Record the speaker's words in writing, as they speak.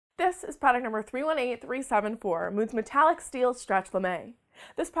This is product number 318374, Moods Metallic Steel Stretch Lame.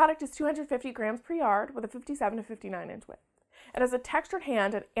 This product is 250 grams per yard with a 57 to 59 inch width. It has a textured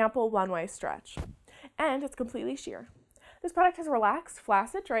hand and ample one-way stretch, and it's completely sheer. This product has a relaxed,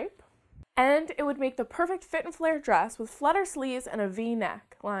 flaccid drape, and it would make the perfect fit and flare dress with flutter sleeves and a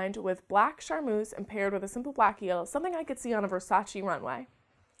V-neck lined with black charmeuse and paired with a simple black heel, something I could see on a Versace runway.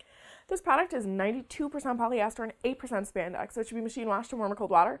 This product is 92% polyester and 8% spandex, so it should be machine washed in warm or cold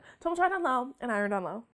water, tumble-dried on low and ironed on low.